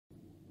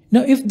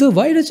Now, if the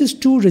virus is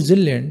too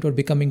resilient or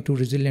becoming too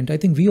resilient, I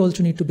think we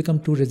also need to become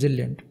too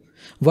resilient.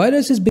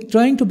 Virus is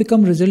trying to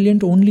become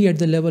resilient only at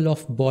the level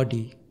of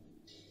body,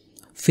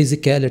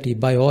 physicality,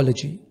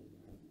 biology.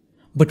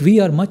 But we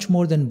are much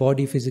more than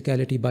body,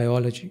 physicality,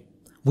 biology.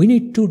 We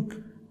need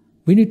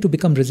to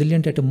become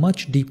resilient at a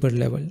much deeper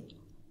level.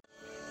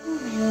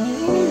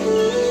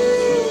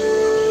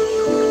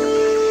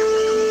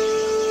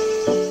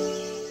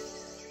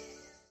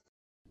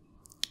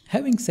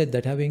 Having said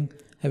that,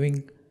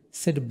 having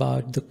said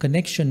about the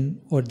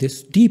connection or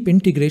this deep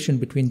integration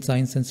between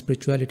science and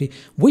spirituality,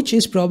 which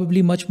is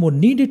probably much more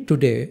needed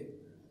today,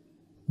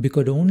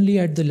 because only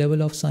at the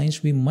level of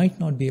science we might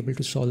not be able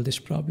to solve this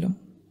problem.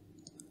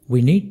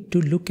 We need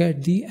to look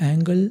at the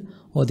angle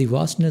or the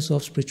vastness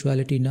of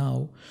spirituality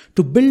now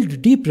to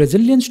build deep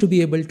resilience to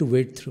be able to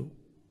wade through.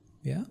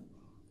 Yeah.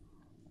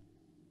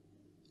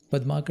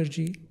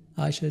 Padmakarji,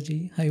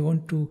 Ashaji, I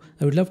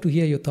would love to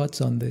hear your thoughts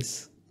on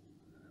this.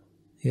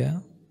 Yeah.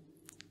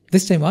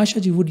 This time,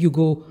 Ashaji, would you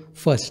go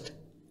first?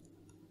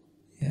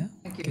 Yeah.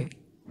 Thank you.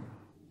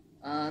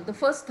 The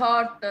first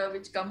thought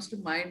which comes to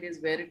mind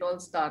is where it all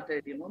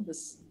started,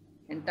 this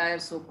entire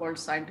so-called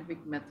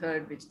scientific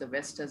method which the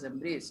West has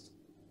embraced.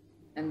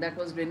 And that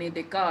was René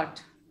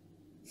Descartes,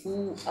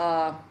 who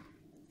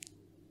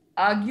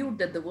argued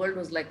that the world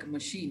was like a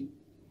machine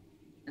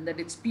and that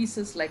its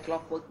pieces like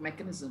clockwork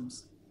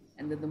mechanisms,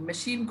 and that the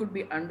machine could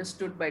be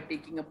understood by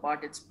taking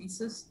apart its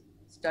pieces,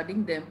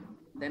 studying them,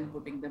 then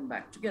putting them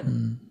back together.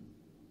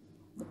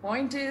 The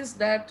point is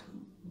that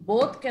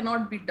both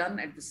cannot be done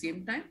at the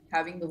same time,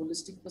 having the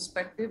holistic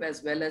perspective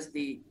as well as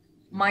the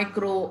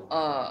micro,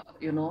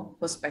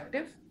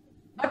 perspective.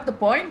 But the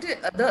point,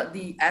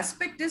 the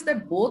aspect is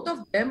that both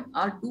of them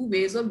are two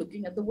ways of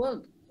looking at the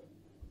world.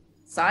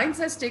 Science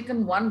has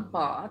taken one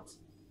path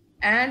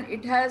and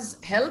it has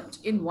helped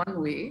in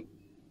one way.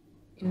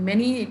 In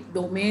many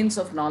domains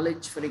of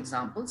knowledge, for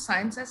example,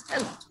 science has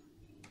helped.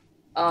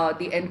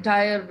 The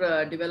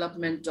entire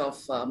development of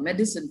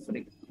medicine, for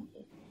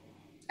example,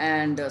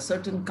 and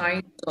certain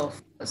kinds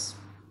of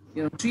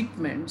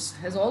treatments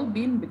has all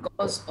been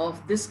because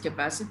of this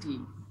capacity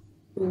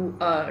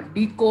to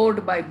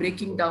decode by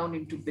breaking down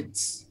into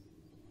bits.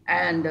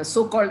 And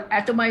so-called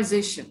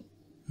atomization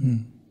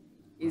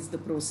is the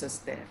process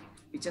there,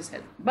 which has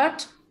helped.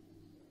 But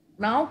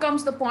now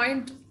comes the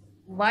point,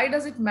 why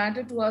does it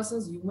matter to us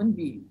as human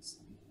beings?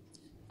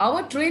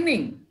 Our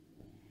training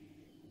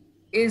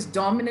is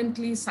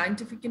dominantly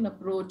scientific in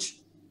approach.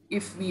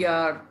 If we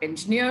are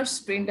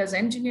engineers, trained as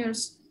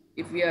engineers,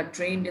 if we are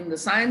trained in the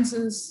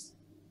sciences.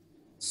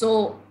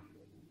 So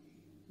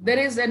there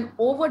is an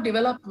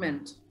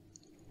overdevelopment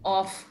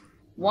of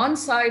one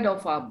side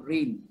of our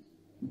brain,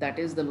 that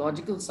is the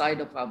logical side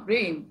of our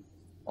brain,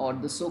 or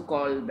the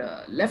so-called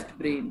left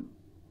brain,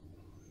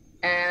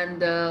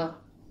 and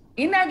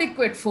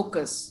inadequate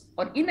focus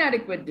or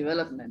inadequate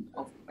development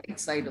of the right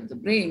side of the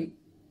brain,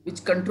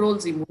 which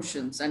controls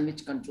emotions and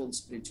which controls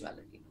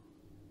spirituality.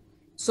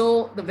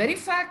 So the very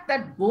fact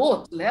that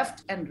both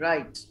left and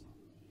right,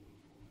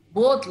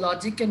 both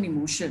logic and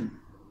emotion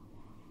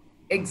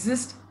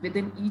exist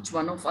within each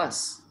one of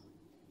us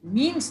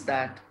means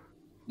that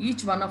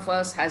each one of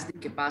us has the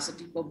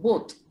capacity for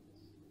both.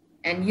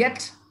 And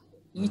yet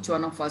each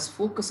one of us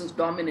focuses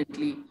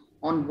dominantly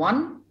on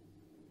one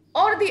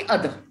or the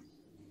other.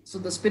 So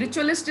the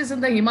spiritualist is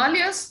in the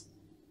Himalayas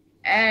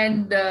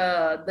and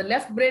the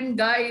left brain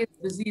guy is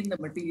busy in the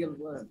material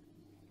world.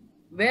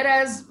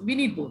 Whereas we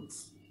need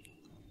both.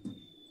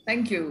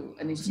 Thank you,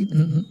 Anish.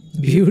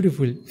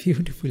 Beautiful,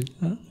 beautiful.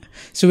 Huh?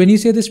 So when you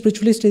say the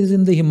spiritualist is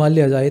in the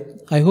Himalayas,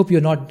 I hope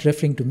you're not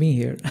referring to me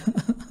here.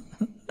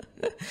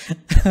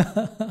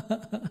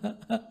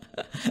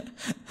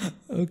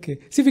 Okay.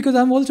 See, because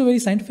I'm also very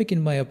scientific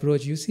in my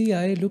approach. You see,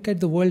 I look at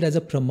the world as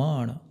a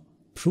pramana,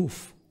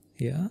 proof.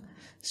 Yeah.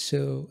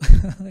 So,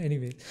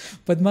 anyways,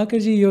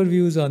 Padmakarji, your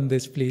views on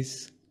this,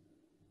 please.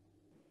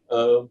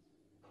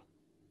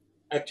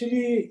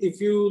 Actually, if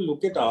you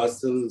look at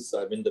ourselves,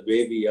 I mean, the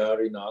way we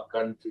are in our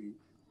country,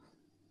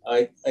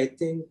 I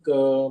think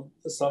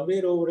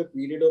somewhere over a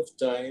period of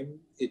time,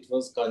 it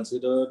was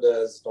considered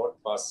as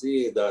not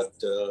passé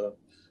that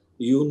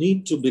you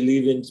need to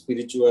believe in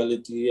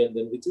spirituality, and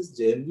then which is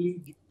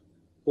generally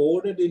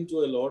coded into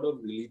a lot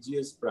of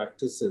religious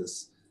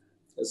practices.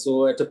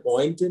 So at a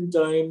point in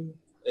time,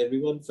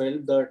 everyone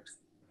felt that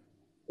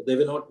they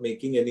were not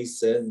making any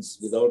sense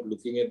without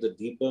looking at the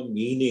deeper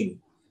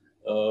meaning,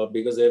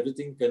 because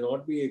everything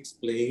cannot be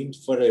explained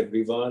for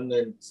everyone,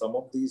 and some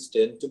of these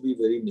tend to be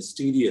very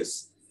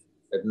mysterious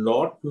and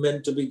not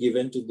meant to be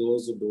given to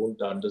those who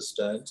don't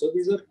understand. So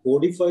these are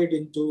codified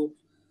into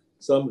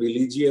some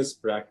religious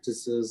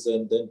practices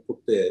and then put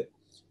there,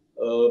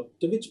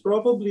 to which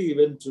probably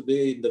even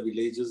today in the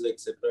villages,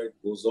 etc., it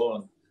goes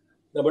on.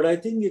 Now, but I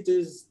think it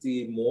is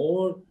the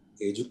more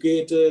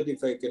educated,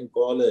 if I can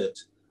call it,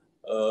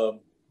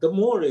 the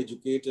more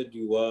educated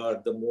you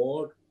are, the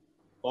more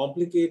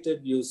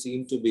complicated you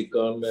seem to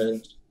become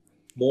and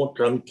more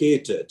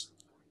truncated.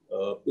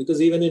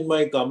 Because even in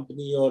my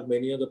company or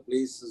many other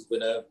places,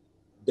 when I've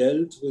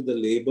dealt with the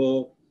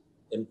labor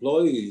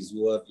employees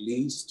who are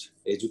least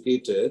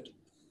educated,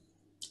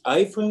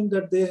 I find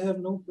that they have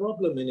no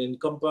problem in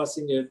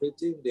encompassing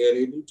everything. They are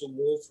able to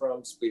move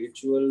from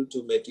spiritual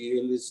to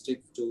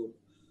materialistic to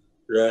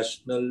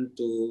rational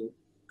to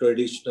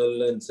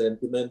traditional and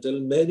sentimental.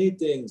 Many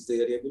things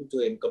they are able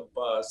to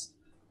encompass,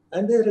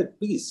 and they're at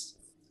peace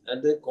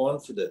and they're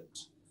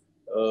confident.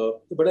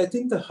 But I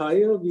think the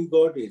higher we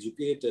got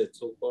educated,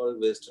 so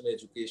called Western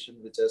education,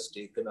 which has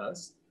taken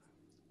us,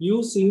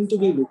 you seem to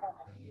be looking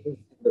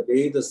at the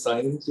way the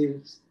science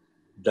is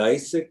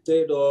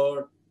dissected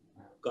or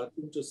cut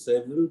into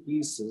several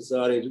pieces.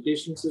 Our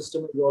education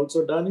system has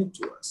also done it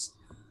to us.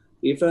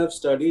 If I've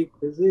studied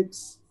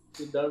physics,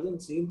 it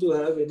doesn't seem to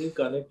have any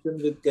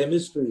connection with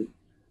chemistry.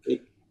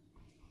 It,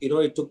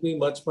 it took me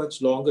much,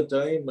 much longer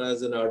time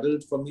as an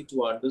adult for me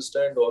to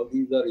understand all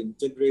these are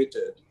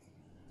integrated.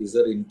 These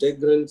are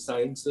integral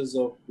sciences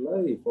of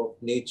life, of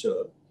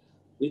nature,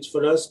 which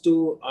for us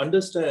to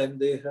understand,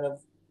 they have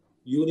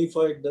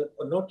unified,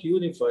 or not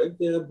unified,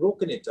 they have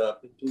broken it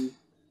up into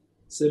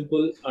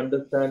simple,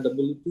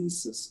 understandable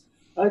pieces.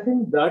 I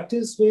think that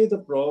is where the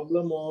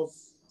problem of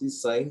the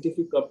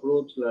scientific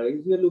approach lies.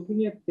 We are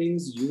looking at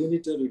things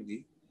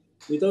unitarily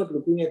without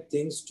looking at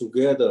things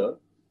together.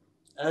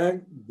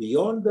 And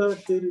beyond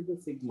that, there is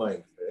a sigma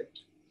effect.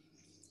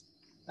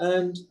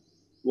 And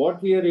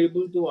what we are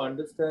able to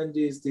understand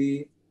is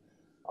the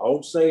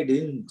outside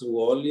in through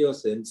all your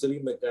sensory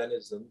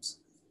mechanisms,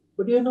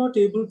 but you're not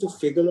able to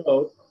figure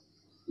out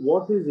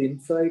what is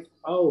inside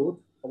out,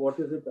 or what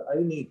is it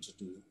I need to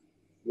do.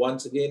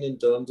 Once again, in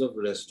terms of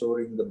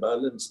restoring the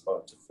balance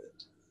part of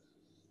it.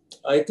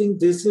 I think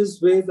this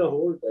is where the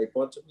whole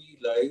dichotomy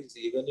lies,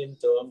 even in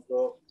terms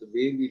of the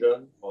way we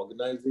run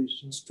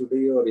organizations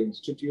today or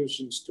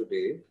institutions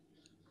today.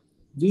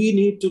 We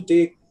need to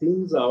take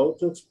things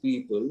out of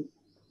people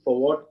for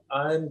what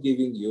I'm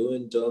giving you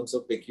in terms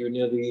of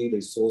pecuniary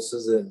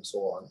resources and so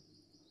on.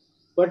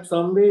 But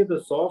some way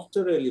the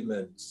softer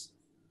elements,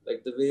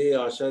 like the way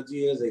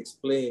Ashaji has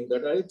explained,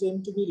 that I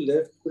tend to be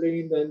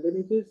left-brained, and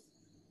then it is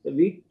a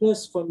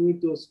weakness for me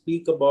to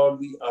speak about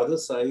the other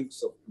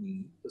sides of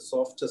me, the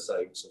softer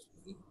sides of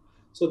me.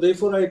 So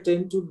therefore, I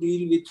tend to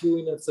deal with you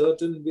in a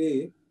certain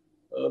way,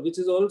 which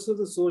is also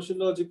the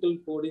sociological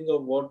coding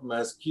of what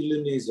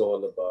masculine is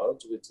all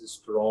about, which is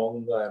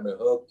strong. I am a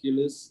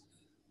Hercules.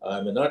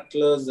 I'm an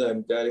Atlas.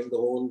 I'm carrying the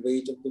whole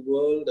weight of the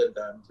world, and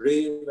I'm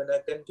brave, and I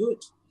can do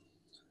it.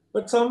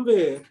 But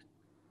somewhere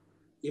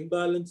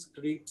imbalance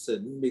creeps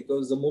in,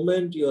 because the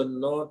moment you're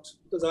not,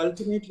 because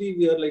ultimately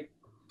we are like,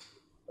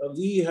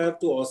 we have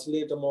to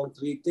oscillate among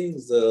three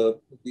things: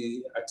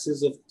 the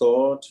axis of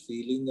thought,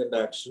 feeling, and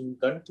action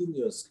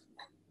continuously.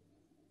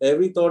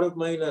 Every thought of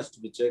mine has to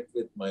be checked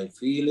with my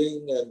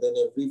feeling, and then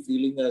every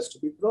feeling has to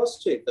be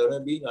cross-checked. Am I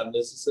being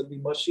unnecessarily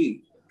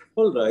mushy?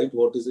 All right,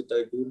 what is it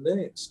I do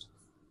next?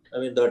 I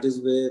mean, that is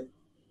where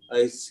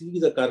I see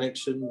the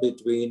connection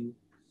between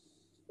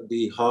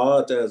the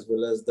heart as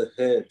well as the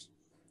head.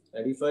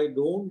 And if I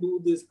don't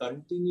do these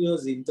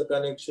continuous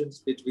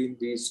interconnections between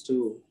these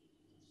two,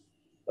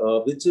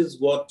 which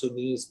is what to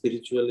me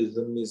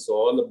spiritualism is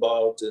all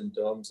about, in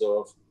terms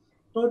of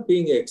not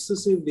being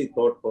excessively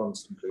thought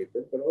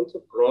concentrated, but also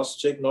cross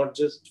check, not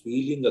just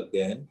feeling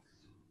again,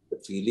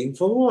 but feeling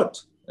for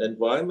what? And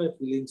why am I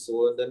feeling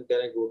so? And then can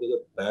I go to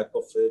the back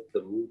of it,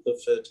 the root of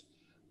it,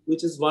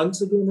 which is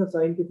once again a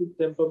scientific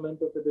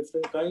temperament of a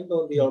different kind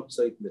on the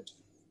outside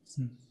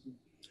material.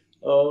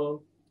 Uh,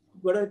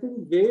 but I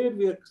think where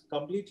we are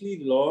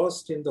completely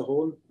lost in the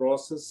whole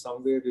process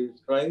somewhere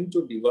is trying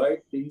to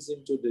divide things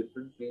into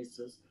different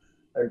pieces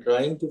and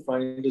trying to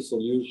find a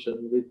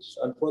solution, which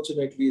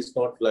unfortunately is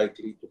not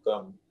likely to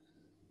come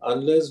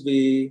unless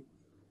we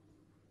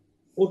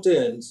put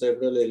in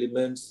several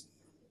elements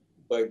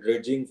by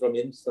dredging from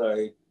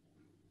inside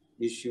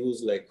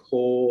issues like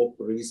hope,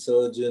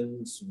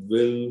 resurgence,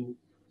 will.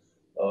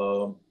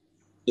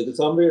 Because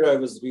somewhere I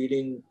was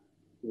reading,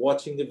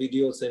 watching the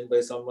video sent by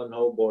someone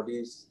how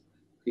bodies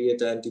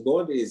create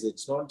antibodies.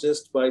 It's not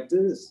just by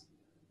this,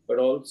 but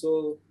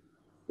also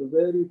the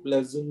very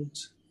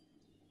pleasant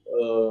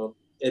uh,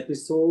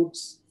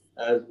 episodes,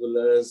 as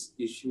well as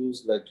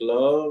issues like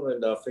love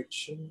and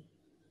affection,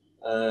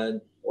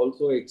 and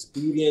also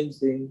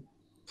experiencing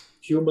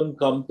human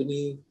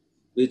company,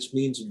 which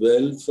means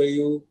well for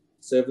you.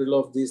 Several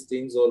of these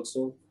things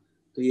also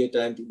create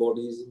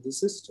antibodies in the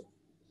system.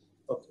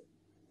 Okay.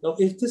 Now,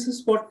 if this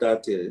is what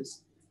that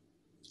is,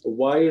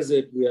 why is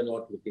it we are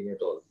not looking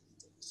at all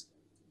things?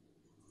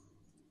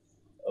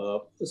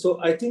 So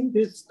I think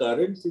this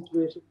current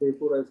situation,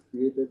 therefore, has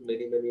created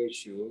many, many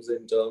issues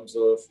in terms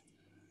of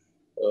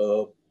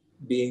uh,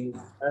 being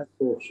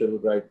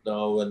asocial right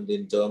now, and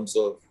in terms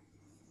of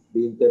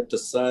being kept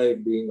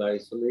aside, being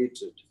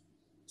isolated,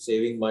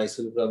 saving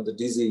myself from the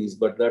disease.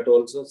 But that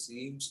also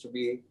seems to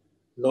be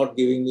not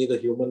giving me the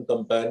human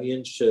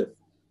companionship,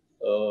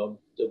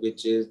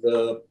 which is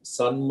the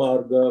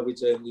sanmarga,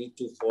 which I need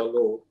to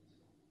follow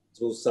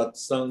through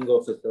satsang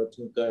of a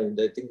certain kind.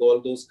 I think all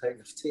those kind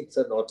of things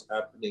are not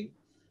happening,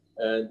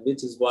 and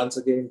which is once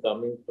again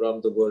coming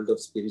from the world of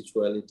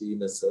spirituality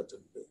in a certain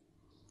way.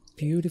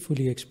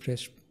 Beautifully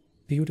expressed.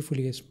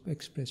 Beautifully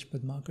expressed,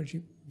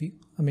 Padmakarji.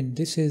 I mean,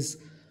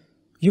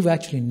 you've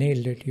actually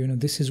nailed it.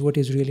 This is what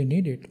is really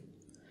needed.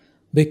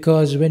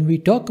 Because when we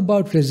talk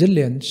about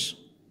resilience,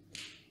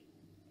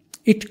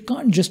 it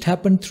can't just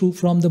happen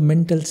from the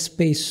mental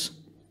space.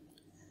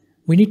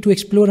 We need to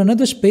explore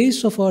another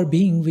space of our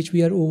being which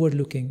we are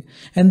overlooking.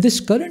 And this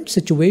current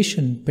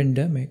situation,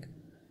 pandemic,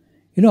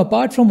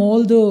 apart from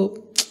all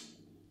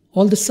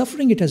the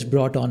suffering it has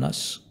brought on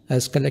us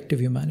as collective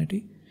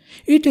humanity,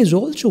 it is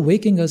also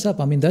waking us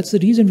up. I mean, that's the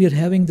reason we are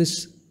having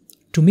this.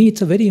 To me,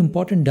 it's a very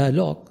important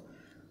dialogue.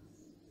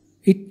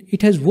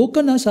 It has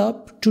woken us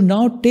up to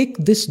now take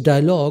this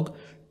dialogue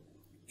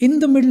in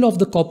the middle of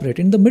the corporate,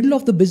 in the middle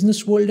of the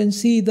business world, and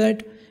see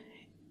that,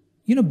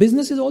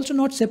 business is also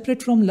not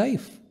separate from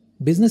life.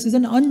 Business is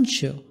an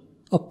ancha,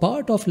 a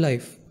part of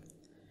life.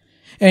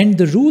 And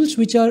the rules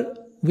which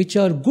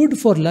are good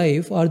for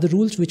life are the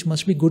rules which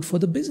must be good for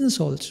the business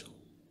also.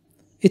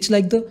 It's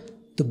like the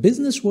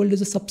business world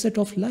is a subset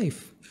of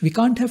life. We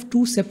can't have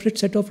two separate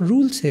set of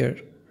rules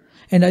here.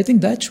 And I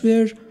think that's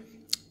where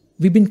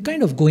we've been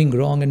kind of going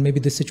wrong, and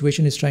maybe this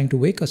situation is trying to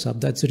wake us up.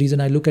 That's the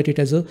reason I look at it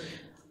as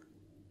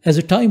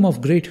a time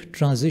of great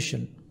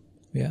transition.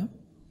 Yeah.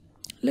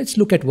 Let's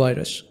look at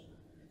virus.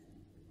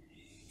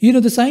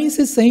 The science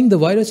is saying the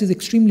virus is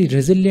extremely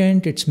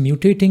resilient, it's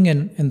mutating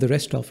and the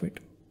rest of it.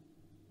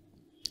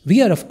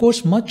 We are, of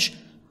course, much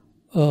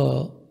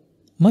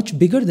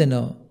bigger than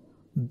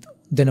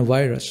a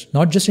virus,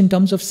 not just in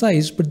terms of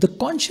size, but the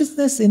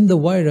consciousness in the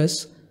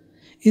virus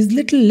is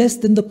little less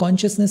than the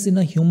consciousness in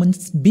a human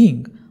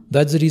being.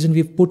 That's the reason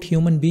we've put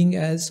human being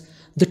as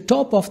the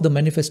top of the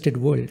manifested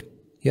world.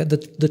 Yeah,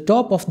 the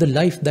top of the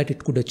life that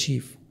it could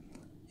achieve.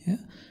 Yeah.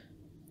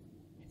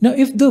 Now,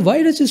 if the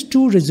virus is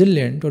too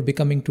resilient or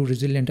becoming too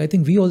resilient, I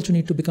think we also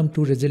need to become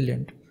too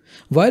resilient.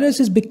 Virus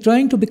is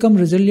trying to become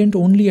resilient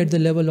only at the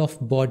level of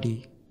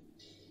body,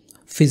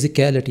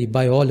 physicality,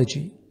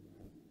 biology.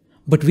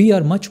 But we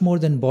are much more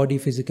than body,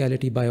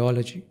 physicality,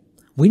 biology.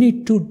 We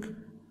need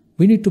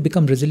to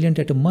become resilient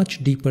at a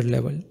much deeper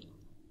level.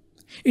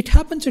 It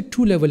happens at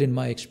two levels in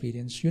my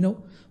experience.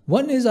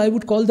 One is I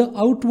would call the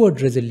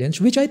outward resilience,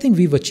 which I think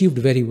we've achieved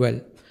very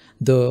well.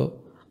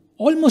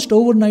 Almost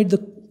overnight,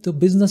 the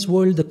business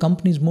world, the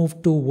companies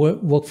moved to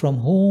work from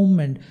home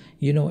and,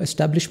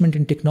 establishment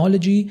in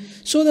technology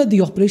so that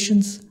the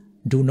operations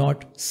do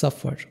not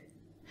suffer.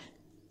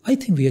 I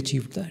think we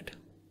achieved that.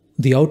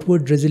 The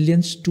outward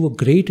resilience, to a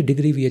great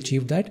degree, we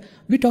achieved that.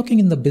 We're talking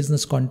in the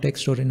business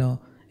context or in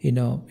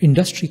a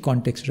industry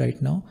context right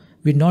now.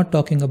 We're not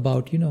talking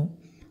about,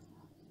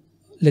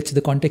 let's say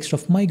the context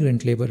of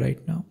migrant labor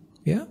right now.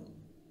 Yeah.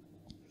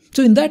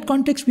 So in that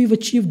context, we've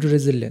achieved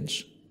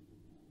resilience.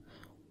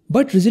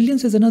 But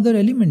resilience has another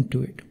element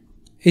to it.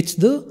 It's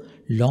the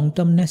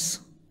long-termness.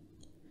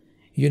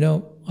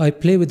 I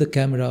play with the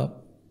camera.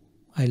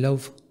 I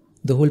love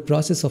the whole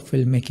process of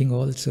filmmaking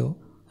also.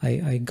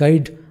 I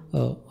guide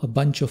a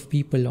bunch of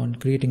people on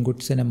creating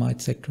good cinema,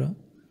 etc.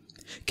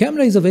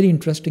 Camera is a very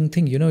interesting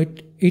thing.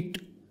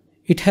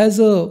 It has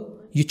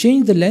you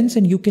change the lens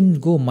and you can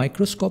go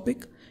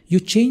microscopic. You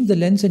change the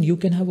lens and you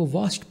can have a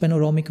vast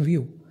panoramic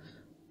view.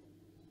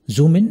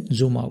 Zoom in,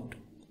 zoom out.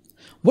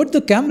 What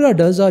the camera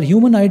does, our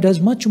human eye does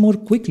much more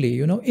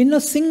quickly. In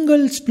a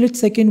single split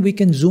second, we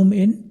can zoom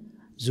in,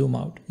 zoom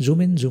out,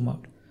 zoom in, zoom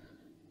out.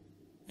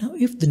 Now,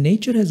 if the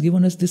nature has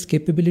given us this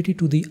capability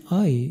to the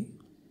eye,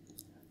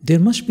 there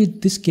must be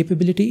this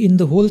capability in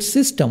the whole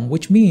system,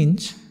 which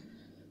means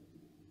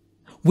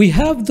we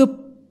have the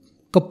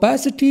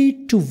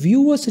capacity to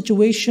view a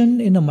situation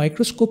in a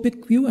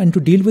microscopic view and to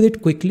deal with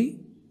it quickly,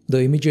 the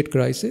immediate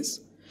crisis,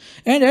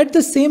 and at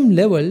the same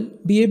level,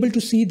 be able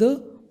to see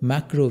the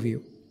macro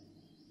view.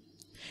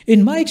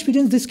 In my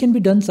experience, this can be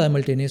done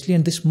simultaneously,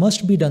 and this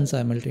must be done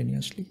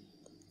simultaneously.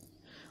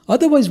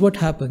 Otherwise, what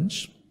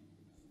happens?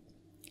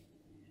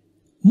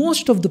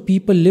 Most of the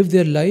people live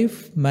their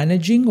life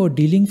managing or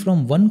dealing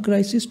from one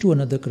crisis to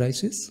another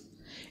crisis.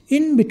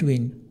 In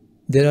between,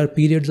 there are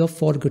periods of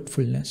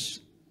forgetfulness.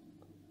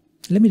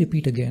 Let me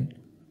repeat again.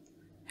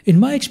 In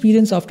my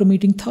experience, after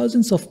meeting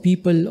thousands of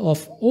people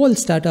of all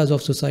stratas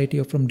of society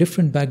or from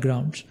different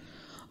backgrounds,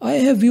 I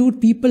have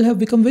viewed people have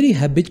become very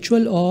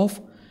habitual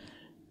of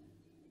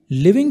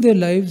living their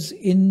lives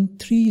in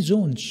three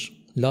zones,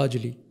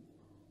 largely.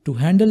 To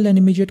handle an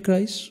immediate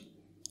crisis.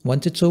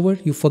 Once it's over,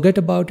 you forget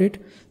about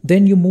it.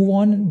 Then you move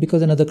on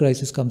because another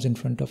crisis comes in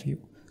front of you.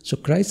 So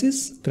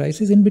crisis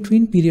in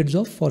between, periods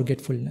of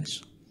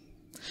forgetfulness.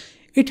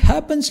 It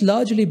happens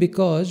largely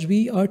because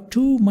we are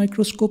too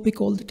microscopic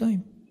all the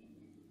time.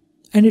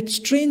 And it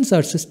strains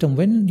our system.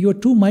 When you are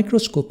too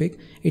microscopic,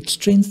 it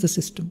strains the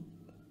system.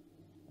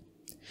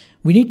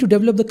 We need to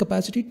develop the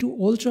capacity to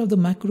also have the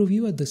macro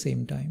view at the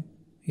same time.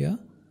 Yeah.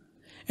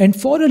 And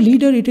for a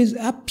leader, it is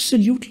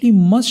absolutely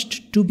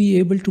must to be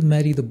able to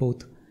marry the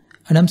both.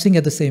 And I'm saying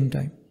at the same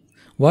time.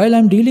 While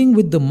I'm dealing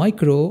with the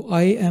micro,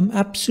 I am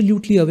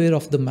absolutely aware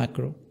of the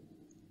macro.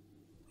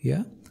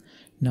 Yeah.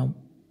 Now,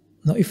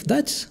 Now, if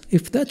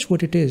that's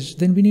what it is,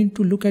 then we need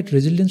to look at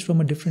resilience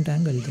from a different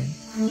angle then.